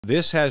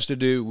This has to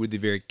do with the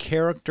very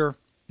character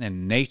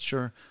and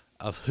nature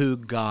of who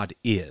God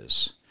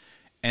is.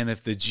 And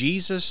if the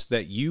Jesus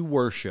that you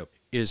worship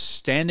is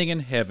standing in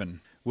heaven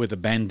with a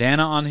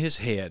bandana on his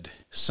head,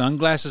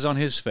 sunglasses on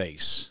his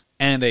face,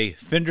 and a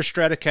Fender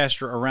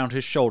Stratocaster around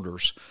his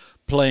shoulders,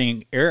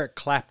 playing Eric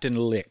Clapton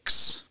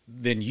licks,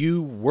 then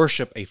you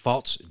worship a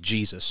false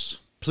Jesus.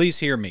 Please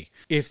hear me.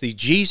 If the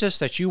Jesus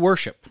that you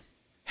worship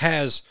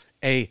has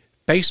a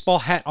baseball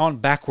hat on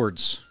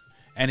backwards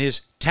and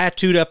is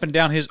tattooed up and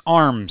down his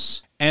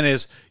arms and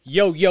is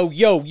yo, yo,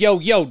 yo, yo,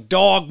 yo,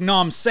 dog, no,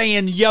 I'm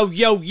saying yo,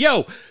 yo,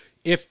 yo.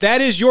 If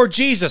that is your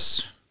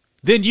Jesus,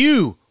 then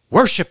you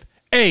worship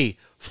a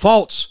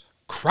false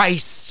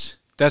Christ.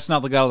 That's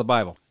not the God of the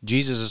Bible.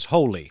 Jesus is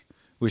holy,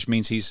 which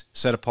means he's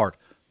set apart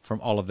from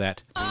all of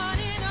that.